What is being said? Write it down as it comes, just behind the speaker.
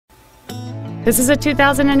This is a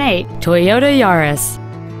 2008 Toyota Yaris.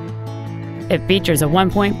 It features a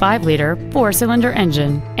 1.5-liter four-cylinder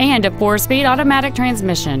engine and a 4-speed automatic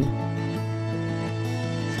transmission.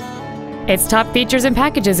 Its top features and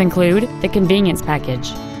packages include the convenience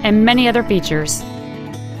package and many other features.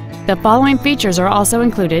 The following features are also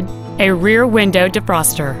included: a rear window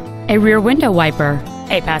defroster, a rear window wiper,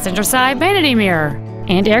 a passenger side vanity mirror,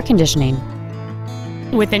 and air conditioning.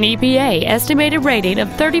 With an EPA estimated rating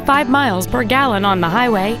of 35 miles per gallon on the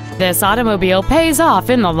highway, this automobile pays off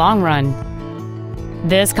in the long run.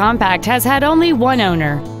 This compact has had only one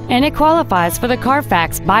owner, and it qualifies for the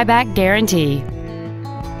Carfax buyback guarantee.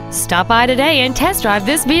 Stop by today and test drive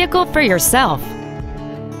this vehicle for yourself.